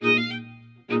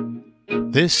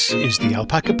This is the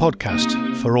Alpaca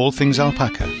Podcast for all things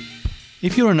alpaca.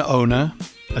 If you're an owner,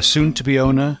 a soon-to-be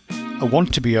owner, a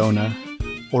want-to-be owner,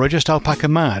 or are just alpaca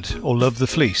mad or love the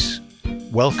fleece,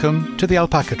 welcome to the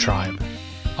Alpaca Tribe.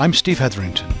 I'm Steve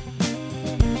Hetherington.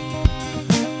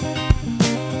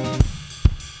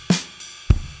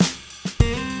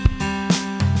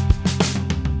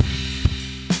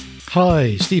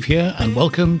 Hi, Steve here, and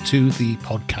welcome to the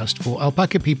podcast for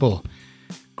alpaca people.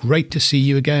 Great to see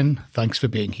you again. Thanks for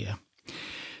being here.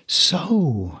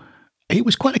 So, it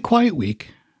was quite a quiet week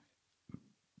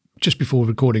just before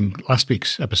recording last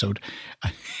week's episode.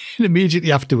 And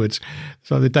immediately afterwards,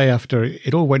 so the day after,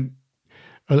 it all went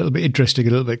a little bit interesting,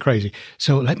 a little bit crazy.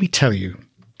 So let me tell you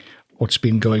what's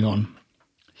been going on.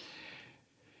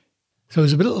 So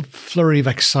there's a little flurry of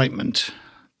excitement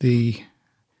the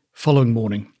following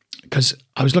morning because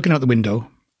I was looking out the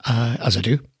window, as I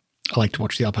do. I like to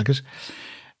watch the alpacas.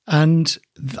 And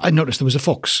I noticed there was a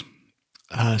fox.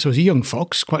 So it was a young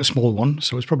fox, quite a small one.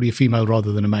 So it was probably a female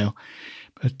rather than a male.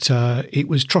 But it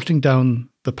was trotting down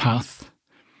the path.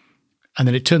 And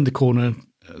then it turned the corner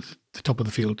at the top of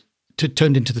the field,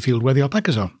 turned into the field where the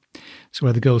alpacas are. So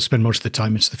where the girls spend most of the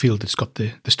time, it's the field that's got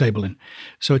the stable in.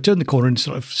 So it turned the corner and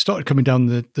sort of started coming down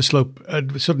the slope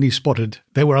and suddenly spotted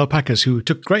there were alpacas who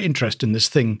took great interest in this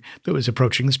thing that was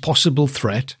approaching, this possible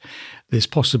threat, this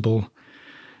possible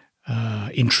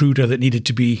intruder that needed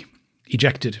to be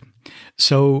ejected.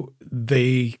 So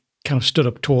they kind of stood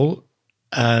up tall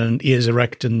and ears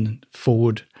erect and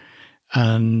forward,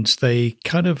 and they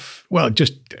kind of,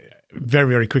 just very,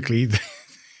 very quickly,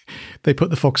 they put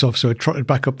the fox off, so it trotted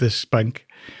back up this bank,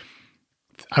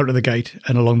 out of the gate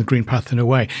and along the green path and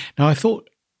away. Now I thought,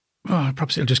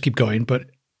 perhaps it'll just keep going, but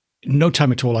in no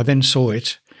time at all, I then saw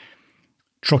it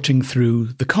trotting through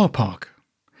the car park.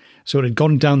 So it had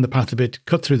gone down the path a bit,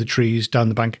 cut through the trees, down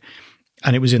the bank,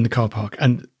 and it was in the car park.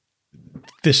 And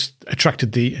this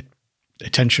attracted the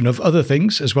attention of other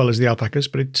things as well as the alpacas,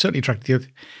 but it certainly attracted the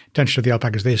attention of the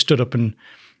alpacas. They stood up and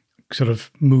sort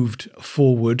of moved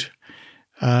forward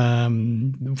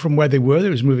from where they were.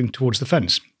 They was moving towards the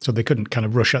fence, so they couldn't kind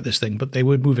of rush at this thing, but they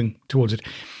were moving towards it.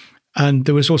 And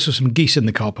there was also some geese in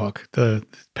the car park, the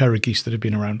pair of geese that had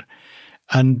been around.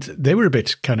 And they were a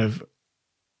bit kind of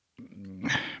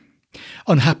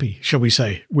unhappy, shall we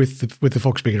say, with the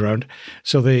fox being around.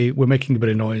 So they were making a bit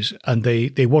of noise, and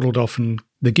they waddled off, and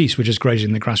the geese were just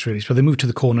grazing the grass, really. So they moved to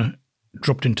the corner,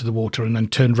 dropped into the water, and then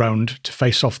turned round to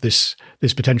face off this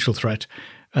potential threat.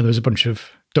 And there was a bunch of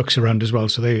ducks around as well.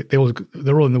 So they're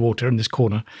all in the water in this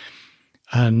corner.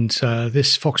 And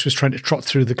this fox was trying to trot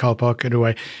through the car park and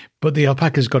away. But the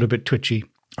alpacas got a bit twitchy,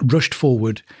 rushed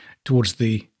forward towards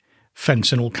the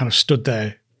fence and all kind of stood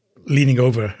there, leaning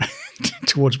over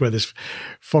towards where this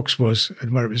fox was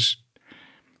and where it was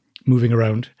moving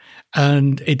around.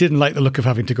 And it didn't like the look of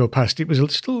having to go past. It was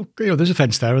still, there's a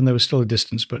fence there and there was still a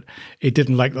distance, but it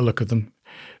didn't like the look of them.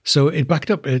 So it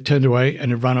backed up, it turned away,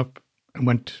 and it ran up and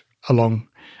went along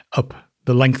up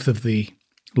the length of the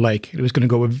lake. It was going to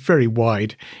go a very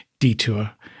wide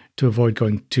detour to avoid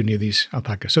going too near these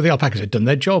alpacas. So the alpacas had done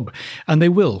their job, and they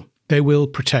will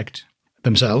protect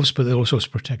themselves, but they'll also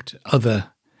protect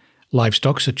other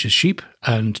livestock such as sheep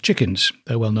and chickens.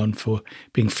 They're well known for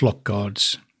being flock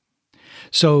guards.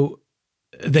 So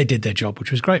they did their job, which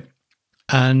was great.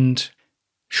 And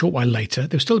a short while later,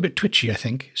 they were still a bit twitchy, I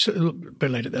think. So a little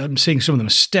bit later, I'm seeing some of them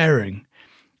staring.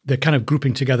 They're kind of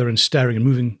grouping together and staring and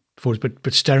moving forwards,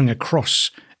 but staring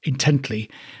intently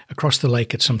across the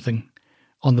lake at something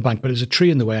on the bank. But there's a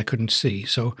tree in the way I couldn't see.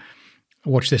 So I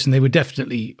watched this, and they were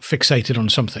definitely fixated on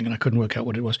something, and I couldn't work out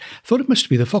what it was. I thought it must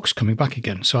be the fox coming back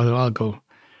again. So I thought, I'll go,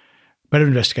 better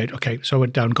investigate. Okay, so I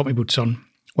went down, got my boots on,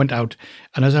 went out,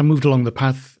 and as I moved along the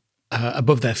path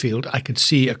above their field, I could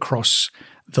see across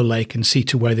the lake and see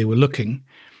to where they were looking.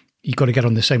 You've got to get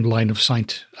on the same line of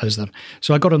sight as them.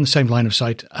 So I got on the same line of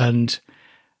sight, and,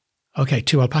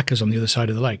 two alpacas on the other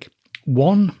side of the lake.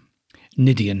 One,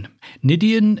 Nidian.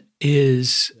 Nidian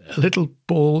is a little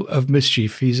ball of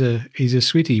mischief. He's a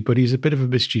sweetie, but he's a bit of a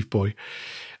mischief boy.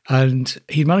 And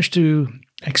he managed to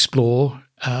explore,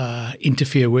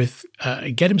 interfere with,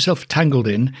 get himself tangled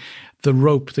in the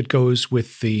rope that goes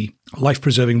with the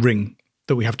life-preserving ring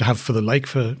that we have to have for the lake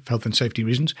for health and safety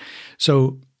reasons.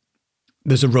 So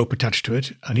there's a rope attached to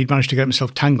it, and he'd managed to get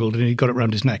himself tangled, and he got it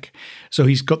around his neck. So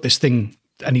he's got this thing,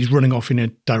 and he's running off in a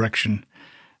direction,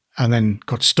 and then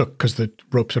got stuck because the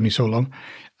rope's only so long,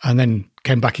 and then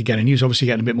came back again, and he was obviously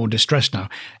getting a bit more distressed now.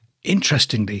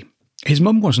 Interestingly, his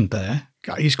mum wasn't there.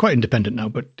 He's quite independent now,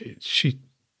 but she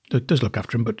does look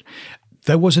after him. But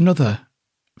there was another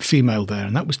female there,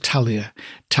 and that was Talia.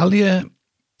 Talia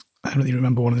I don't know if you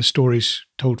remember one of the stories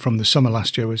told from the summer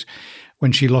last year was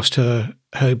when she lost her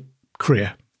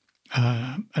career,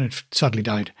 and it sadly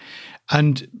died.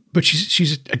 But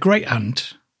she's a great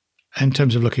aunt in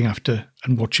terms of looking after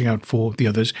and watching out for the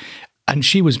others. And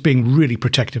she was being really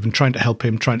protective and trying to help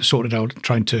him, trying to sort it out,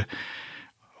 trying to,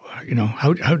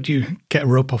 how do you get a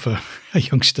rope off a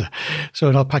youngster? So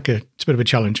an alpaca, it's a bit of a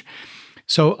challenge.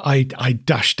 So I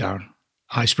dashed down.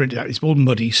 I sprinted out. It's all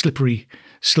muddy, slippery,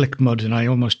 slick mud, and I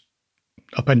almost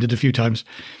upended a few times.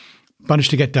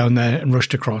 Managed to get down there and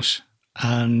rushed across.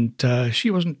 And she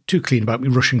wasn't too keen about me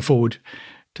rushing forward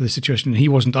to the situation. He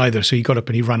wasn't either, so he got up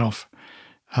and he ran off.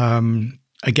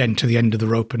 Again to the end of the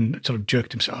rope and sort of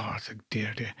jerked himself. Oh, I think,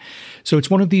 dear. So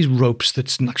it's one of these ropes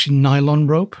that's actually nylon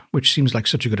rope, which seems like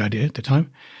such a good idea at the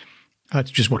time. That's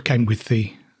just what came with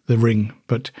the ring,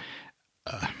 but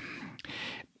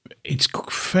it's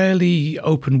fairly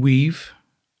open weave,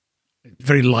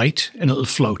 very light, and it'll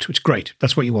float, which is great.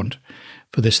 That's what you want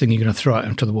for this thing you're going to throw out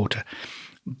into the water.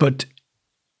 But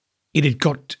it had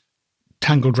got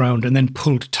tangled round and then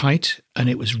pulled tight, and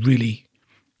it was really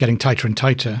getting tighter and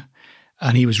tighter.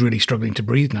 And he was really struggling to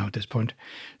breathe now at this point.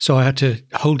 So I had to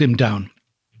hold him down.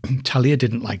 Talia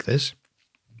didn't like this.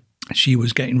 She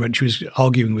was getting ready. She was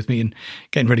arguing with me and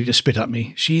getting ready to spit at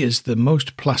me. She is the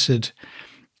most placid,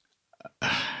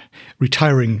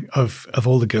 retiring of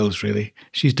all the girls, really.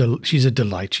 She's a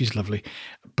delight. She's lovely.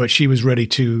 But she was ready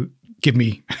to give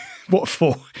me what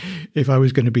for if I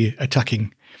was going to be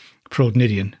attacking poor old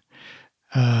Nidian.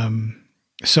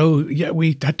 So, yeah,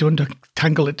 we had to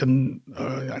untangle it and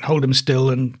hold him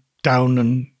still and down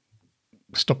and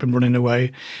stop him running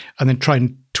away, and then try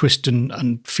and twist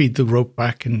and feed the rope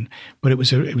back. But it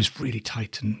was really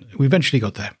tight, and we eventually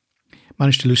got there.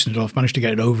 Managed to loosen it off, managed to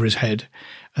get it over his head,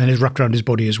 and then it was wrapped around his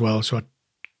body as well, so I had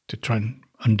to try and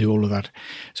undo all of that.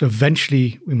 So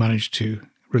eventually we managed to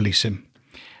release him.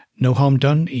 No harm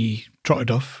done. He trotted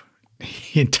off.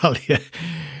 He and Talia,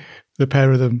 the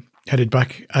pair of them, headed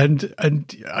back, and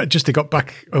they got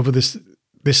back over this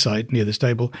side near the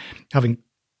stable, having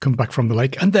come back from the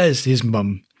lake, and there's his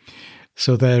mum.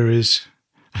 So there's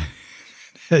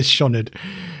Shoned,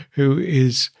 who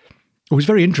was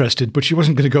very interested, but she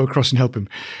wasn't going to go across and help him.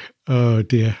 Oh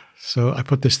dear. So I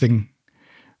put this thing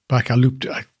back. I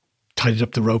tied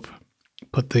up the rope,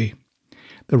 put the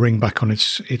ring back on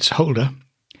its holder,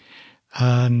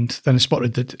 and then I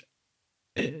spotted that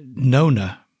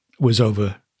Nona was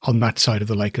over on that side of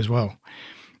the lake as well.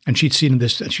 And she'd seen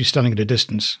this, and she's standing at a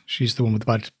distance. She's the one with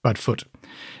the bad foot.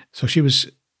 So she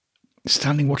was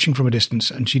standing watching from a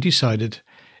distance, and she decided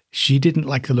she didn't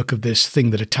like the look of this thing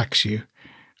that attacks you.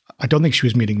 I don't think she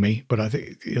was meaning me, but I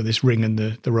think this ring and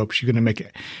the rope, she's going to make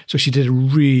it. So she did a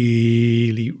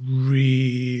really,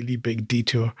 really big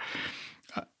detour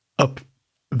up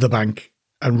the bank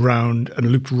and round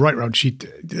and looped right round.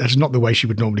 That's not the way she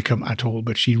would normally come at all,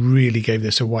 but she really gave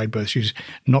this a wide berth. She was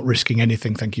not risking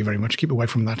anything. Thank you very much. Keep away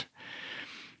from that.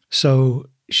 So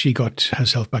she got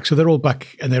herself back. So they're all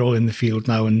back and they're all in the field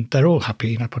now and they're all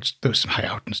happy. And there was some hay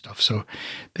out and stuff. So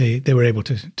they were able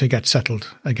to get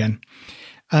settled again.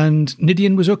 And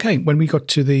Nidian was okay. When we got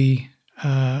to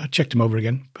I checked him over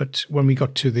again, but when we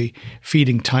got to the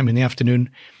feeding time in the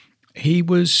afternoon,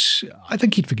 I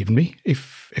think he'd forgiven me.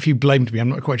 If he blamed me, I'm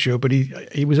not quite sure, but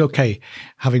he was okay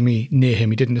having me near him.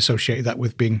 He didn't associate that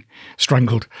with being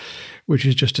strangled, which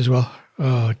is just as well.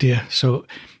 Oh dear. So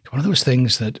it's one of those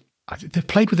things that they've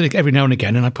played with it every now and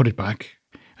again, and I put it back,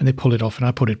 and they pull it off, and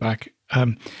I put it back.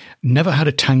 Never had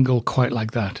a tangle quite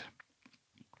like that.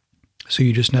 So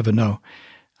you just never know.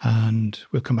 And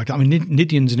we'll come back. I mean,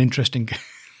 Nidian's an interesting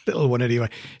little one anyway.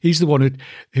 He's the one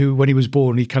who, when he was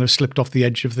born, he kind of slipped off the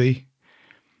edge of the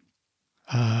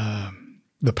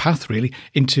path, really,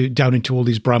 down into all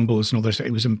these brambles and all this.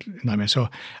 It was a nightmare. So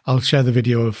I'll share the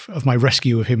video of my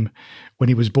rescue of him when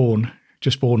he was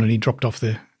just born, and he dropped off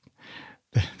the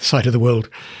side of the world.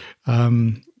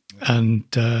 And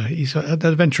he's had an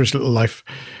adventurous little life.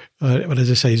 But as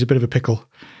I say, he's a bit of a pickle,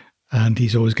 and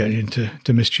he's always getting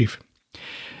into mischief.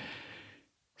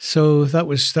 So that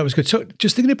was good. So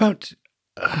just thinking about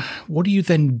what do you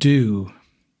then do?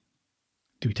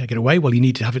 Do we take it away? Well, you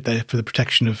need to have it there for the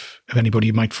protection of anybody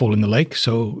who might fall in the lake,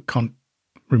 so can't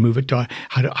remove it.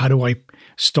 How do I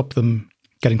stop them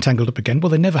getting tangled up again?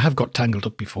 Well, they never have got tangled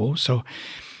up before, so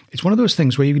it's one of those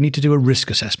things where you need to do a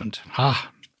risk assessment. Oh,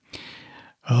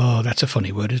 that's a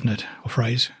funny word, isn't it? Or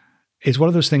phrase. It's one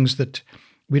of those things that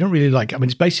we don't really like. I mean,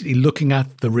 it's basically looking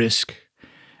at the risk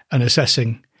and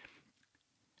assessing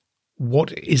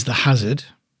what is the hazard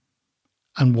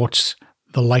and what's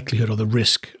the likelihood or the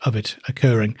risk of it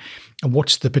occurring, and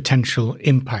what's the potential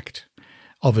impact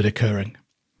of it occurring.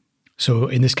 So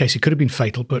in this case, it could have been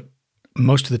fatal, but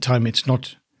most of the time it's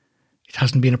not. It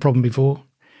hasn't been a problem before.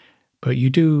 But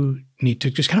you do need to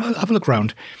just kind of have a look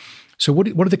around. So what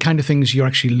are the kind of things you're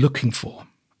actually looking for?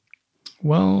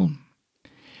 Well,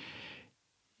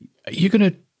 you're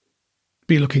going to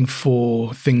be looking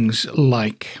for things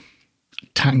like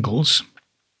tangles,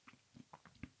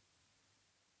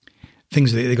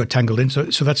 things that they got tangled in. So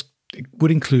it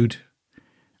would include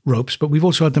ropes, but we've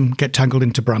also had them get tangled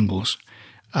into brambles.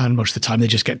 And most of the time they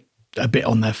just get a bit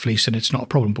on their fleece and it's not a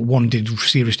problem. But one did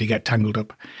seriously get tangled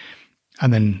up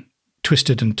and then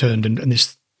twisted and turned, and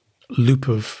this loop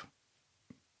of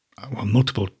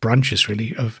multiple branches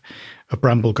really of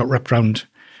bramble got wrapped around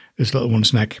this little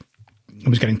one's neck. It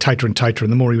was getting tighter and tighter,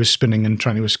 and the more he was spinning and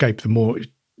trying to escape, the more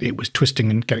it was twisting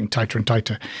and getting tighter and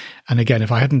tighter. And again,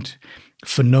 if I hadn't,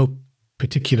 for no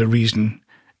particular reason,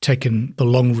 taken the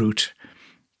long route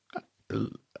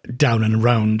down and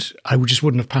around, I just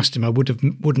wouldn't have passed him. I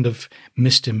wouldn't have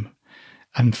missed him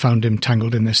and found him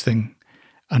tangled in this thing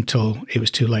until it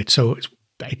was too late. So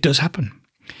it does happen.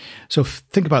 So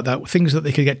think about that. Things that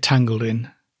they could get tangled in.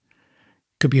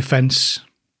 Could be a fence,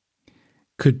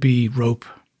 could be rope.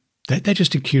 They're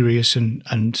just curious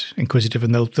and inquisitive,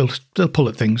 and they'll pull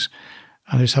at things,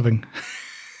 and they're just having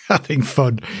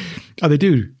fun. And they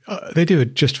do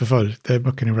it just for fun. They're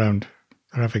mucking around.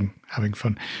 They're having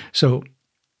fun. So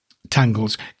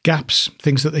tangles, gaps,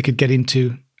 things that they could get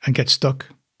into and get stuck.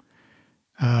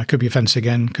 Could be a fence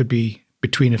again. Could be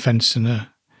between a fence and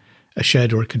a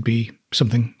shed, or it could be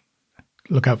something.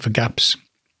 Look out for gaps.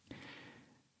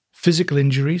 Physical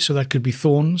injury, so that could be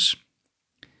thorns,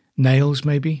 nails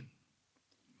maybe.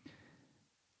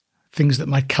 Things that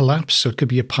might collapse, so it could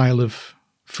be a pile of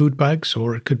food bags,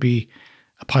 or it could be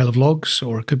a pile of logs,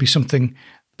 or it could be something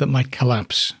that might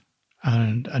collapse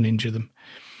and injure them.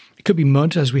 It could be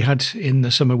mud, as we had in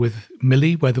the summer with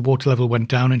Millie, where the water level went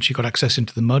down and she got access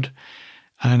into the mud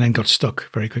and then got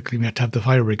stuck very quickly. We had to have the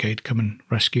fire brigade come and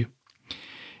rescue.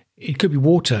 It could be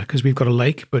water, because we've got a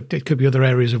lake, but it could be other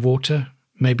areas of water.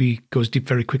 Maybe goes deep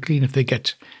very quickly, and if they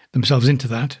get themselves into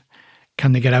that,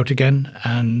 can they get out again?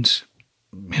 And,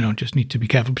 just need to be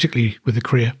careful, particularly with the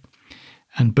cria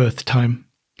and birth time.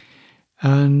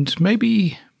 And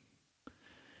maybe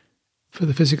for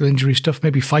the physical injury stuff,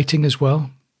 maybe fighting as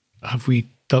well. Have we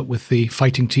dealt with the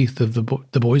fighting teeth of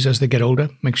the boys as they get older?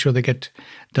 Make sure they get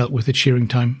dealt with at shearing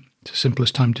time. It's the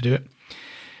simplest time to do it.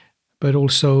 But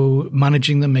also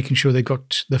managing them, making sure they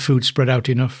got the food spread out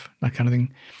enough, that kind of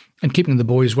thing. And keeping the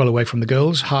boys well away from the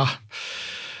girls.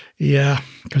 Yeah,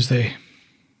 because they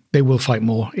will fight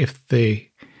more if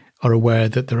they are aware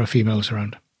that there are females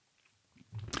around.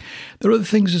 There are other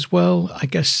things as well, I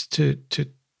guess, to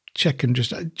check and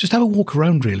just have a walk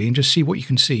around really and just see what you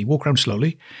can see. Walk around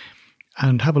slowly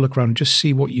and have a look around and just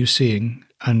see what you're seeing,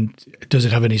 and does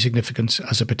it have any significance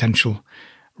as a potential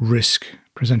risk,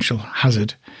 potential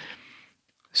hazard.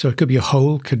 So it could be a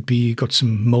hole, could be got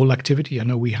some mole activity. I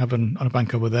know we have on a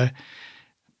bank over there,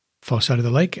 far side of the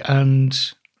lake, and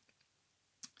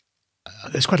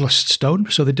there's quite a lot of stone,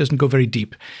 so it doesn't go very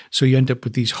deep. So you end up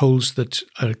with these holes that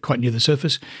are quite near the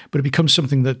surface, but it becomes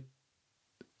something that,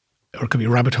 or it could be a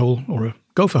rabbit hole or a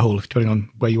gopher hole, depending on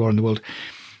where you are in the world.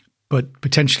 But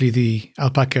potentially the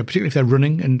alpaca, particularly if they're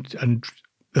running and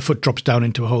the foot drops down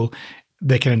into a hole,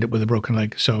 they can end up with a broken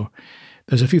leg. So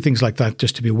there's a few things like that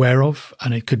just to be aware of,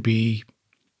 and it could be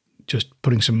just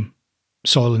putting some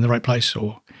soil in the right place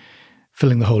or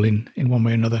filling the hole in one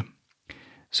way or another.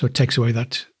 So it takes away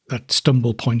that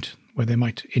stumble point where they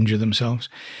might injure themselves.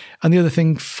 And the other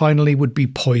thing finally would be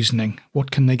poisoning.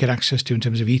 What can they get access to in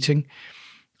terms of eating?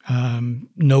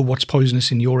 Know what's poisonous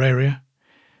in your area.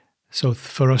 So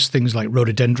for us, things like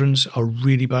rhododendrons are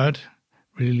really bad,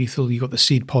 really lethal. You've got the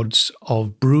seed pods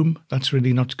of broom. That's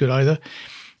really not good either.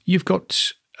 You've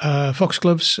got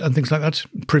foxgloves and things like that,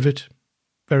 privet,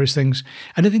 various things.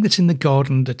 Anything that's in the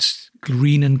garden that's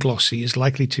green and glossy is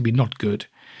likely to be not good.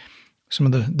 Some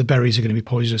of the berries are going to be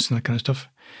poisonous and that kind of stuff.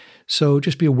 So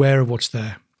just be aware of what's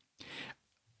there.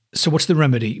 So what's the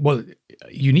remedy? Well,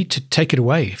 you need to take it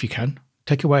away if you can.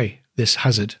 Take away this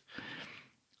hazard.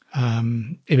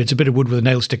 If it's a bit of wood with a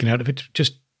nail sticking out of it,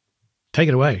 just take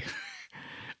it away.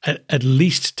 At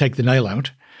least take the nail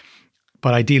out,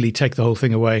 but ideally take the whole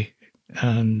thing away.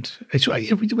 And we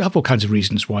have all kinds of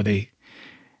reasons why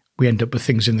we end up with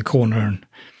things in the corner, and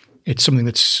it's something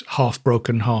that's half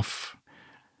broken, half.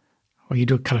 Well, you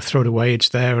do kind of throw it away. It's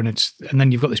there, and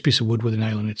then you've got this piece of wood with a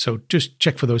nail in it. So just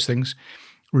check for those things.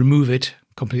 Remove it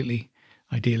completely,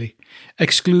 ideally.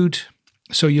 Exclude.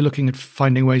 So you're looking at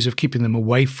finding ways of keeping them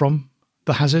away from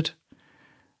the hazard.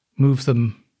 Move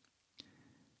them,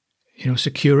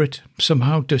 secure it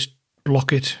somehow. Just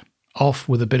block it off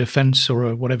with a bit of fence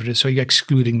or whatever it is. So you're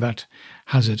excluding that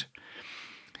hazard.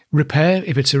 Repair,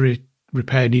 if it's a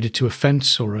repair needed to a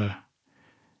fence or a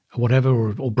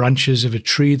whatever, or branches of a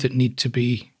tree that need to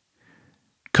be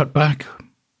cut back.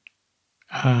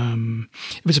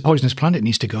 If it's a poisonous plant, it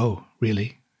needs to go,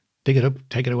 really. Dig it up,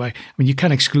 take it away. I mean, you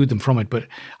can exclude them from it, but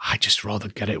I just rather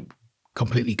get it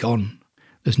completely gone.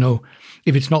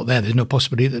 If it's not there, there's no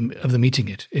possibility of them eating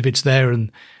it. If it's there and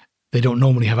they don't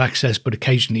normally have access, but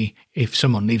occasionally if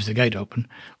someone leaves the gate open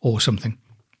or something,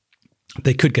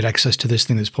 they could get access to this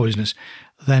thing that's poisonous,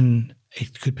 then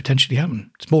it could potentially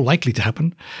happen. It's more likely to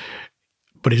happen,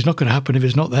 but it's not going to happen if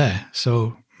it's not there.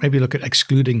 So maybe look at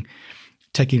excluding,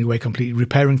 taking away completely,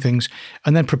 repairing things,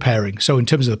 and then preparing. So in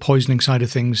terms of the poisoning side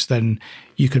of things, then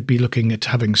you could be looking at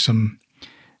having some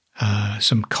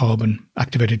carbon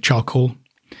activated charcoal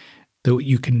that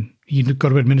you've got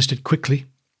to administer it quickly,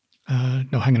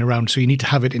 no hanging around. So you need to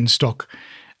have it in stock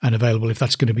and available. If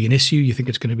that's going to be an issue, you think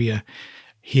it's going to be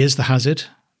here's the hazard.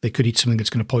 They could eat something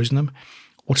that's going to poison them.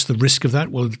 What's the risk of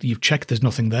that? Well, you've checked there's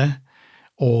nothing there,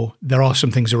 or there are some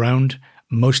things around.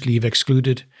 Mostly you've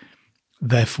excluded.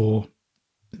 Therefore,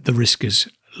 the risk is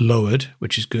lowered,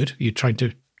 which is good. You're trying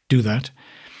to do that.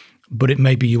 But it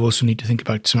may be you also need to think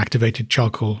about some activated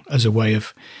charcoal as a way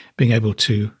of being able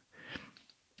to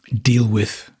deal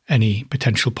with any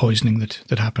potential poisoning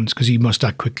that happens, because you must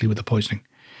act quickly with the poisoning.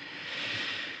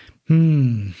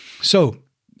 So,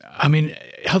 I mean,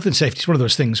 health and safety is one of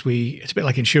those things it's a bit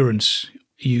like insurance.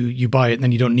 You buy it and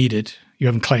then you don't need it. You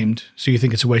haven't claimed, so you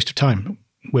think it's a waste of time,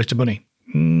 waste of money.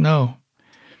 No.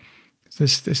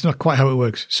 It's not quite how it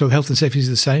works. So health and safety is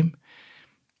the same.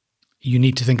 You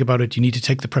need to think about it. You need to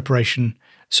take the preparation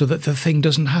so that the thing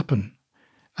doesn't happen.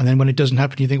 And then when it doesn't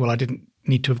happen, you think, well, I didn't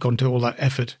need to have gone to all that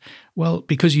effort. Well,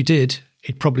 because you did,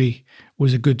 it probably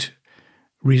was a good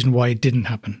reason why it didn't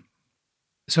happen.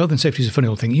 So health and safety is a funny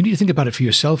old thing. You need to think about it for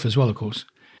yourself as well, of course,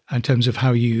 in terms of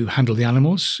how you handle the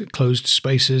animals, closed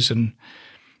spaces, and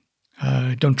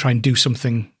don't try and do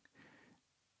something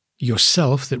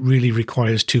yourself that really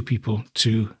requires two people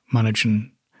to manage.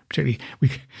 And particularly, I'm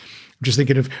just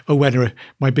thinking of Owenna,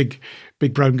 my big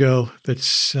brown girl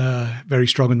that's very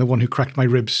strong and the one who cracked my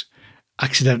ribs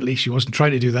accidentally. She wasn't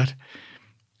trying to do that,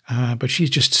 but she's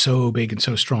just so big and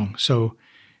so strong. So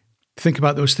think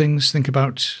about those things. Think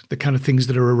about the kind of things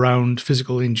that are around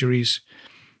physical injuries,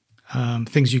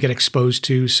 things you get exposed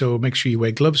to. So make sure you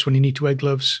wear gloves when you need to wear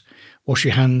gloves. Wash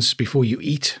your hands before you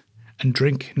eat and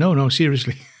drink. No,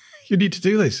 seriously. You need to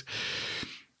do this.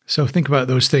 So think about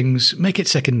those things, make it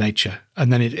second nature,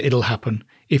 and then it'll happen.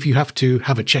 If you have to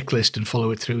have a checklist and follow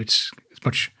it through, it's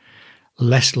much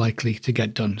less likely to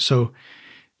get done. So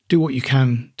do what you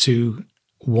can to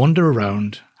wander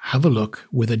around, have a look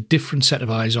with a different set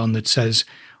of eyes on that says,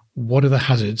 what are the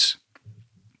hazards?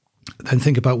 Then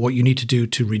think about what you need to do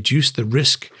to reduce the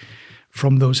risk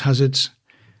from those hazards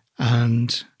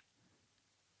and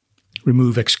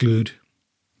remove, exclude,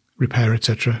 repair,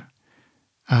 etc.,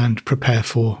 and prepare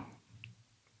for.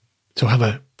 So have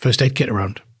a first aid kit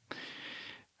around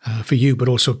for you, but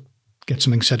also get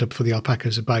something set up for the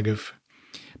alpacas, a bag of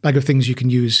things you can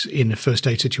use in a first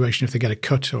aid situation if they get a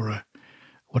cut or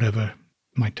whatever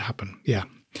might happen. Yeah.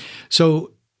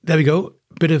 So there we go.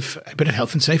 A bit of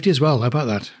health and safety as well. How about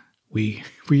that? We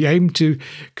aim to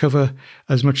cover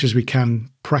as much as we can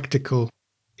practical,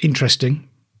 interesting,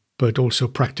 but also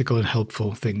practical and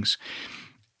helpful things.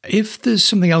 If there's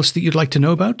something else that you'd like to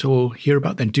know about or hear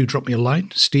about, then do drop me a line,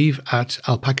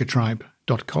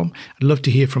 steve@alpacatribe.com. I'd love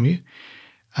to hear from you.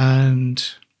 And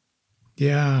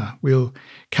yeah, we'll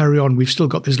carry on. We've still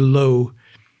got this low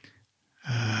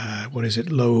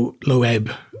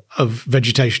ebb of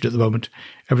vegetation at the moment.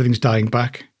 Everything's dying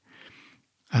back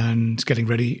and getting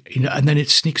ready. And then it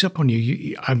sneaks up on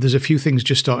you. There's a few things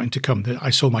just starting to come.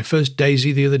 I saw my first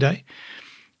daisy the other day.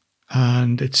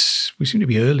 And we seem to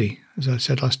be early, as I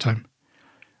said last time.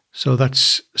 So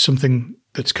that's something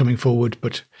that's coming forward,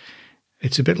 but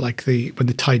it's a bit like when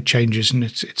the tide changes and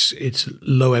it's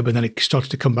low ebb and then it starts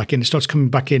to come back in. It starts coming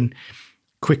back in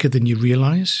quicker than you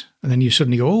realize. And then you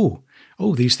suddenly go,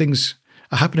 oh, these things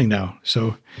are happening now.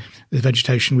 So the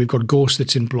vegetation, we've got gorse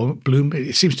that's in bloom.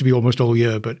 It seems to be almost all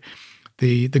year, but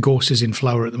the gorse is in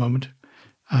flower at the moment.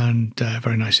 And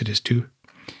very nice it is too.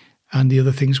 And the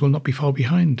other things will not be far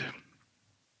behind.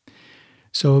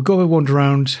 So go and wander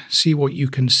around, see what you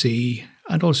can see,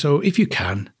 and also, if you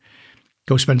can,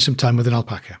 go spend some time with an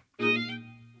alpaca.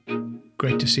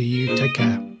 Great to see you. Take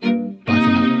care. Bye for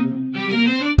now.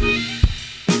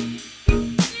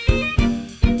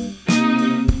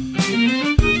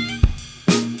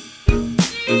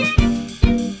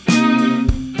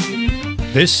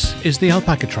 This is the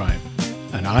Alpaca Tribe,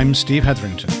 and I'm Steve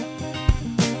Hetherington.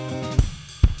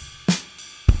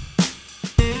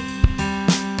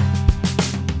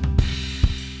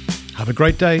 Have a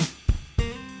great day.